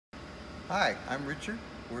Hi, I'm Richard.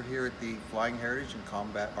 We're here at the Flying Heritage and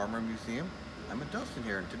Combat Armor Museum. I'm a docent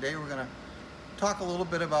here, and today we're going to talk a little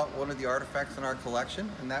bit about one of the artifacts in our collection,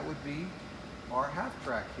 and that would be our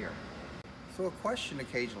half-track here. So a question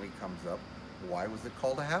occasionally comes up, why was it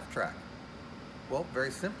called a half-track? Well,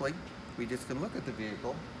 very simply, we just can look at the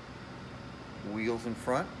vehicle, wheels in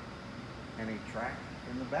front, and a track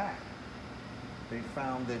in the back. They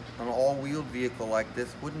found that an all-wheeled vehicle like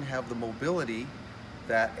this wouldn't have the mobility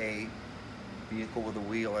that a vehicle with a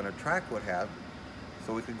wheel and a track would have,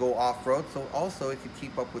 so it could go off-road, so also it could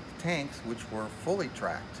keep up with the tanks, which were fully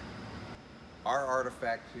tracked. Our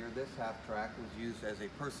artifact here, this half-track, was used as a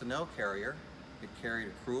personnel carrier. It carried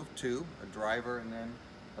a crew of 2, a driver and then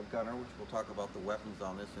a gunner, which we'll talk about the weapons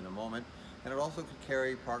on this in a moment, and it also could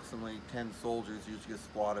carry approximately 10 soldiers, usually a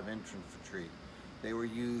squad of infantry. They were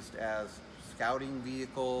used as scouting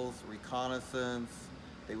vehicles, reconnaissance.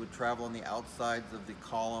 They would travel on the outsides of the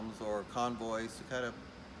columns or convoys to kind of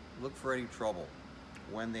look for any trouble.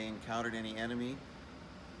 When they encountered any enemy,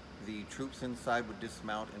 the troops inside would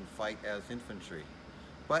dismount and fight as infantry.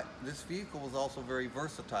 But this vehicle was also very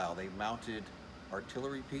versatile. They mounted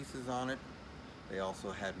artillery pieces on it. They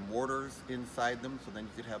also had mortars inside them, so then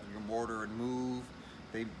you could have your mortar and move.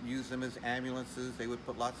 They used them as ambulances. They would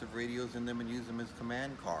put lots of radios in them and use them as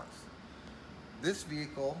command cars. This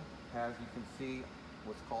vehicle has, you can see,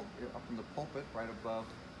 what's called up in the pulpit right above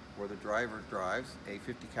where the driver drives, a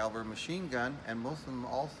 50 caliber machine gun, and most of them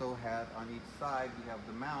also had on each side, you have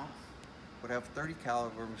the mounts, would have 30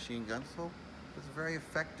 caliber machine guns, so it was a very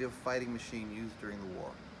effective fighting machine used during the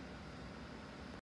war.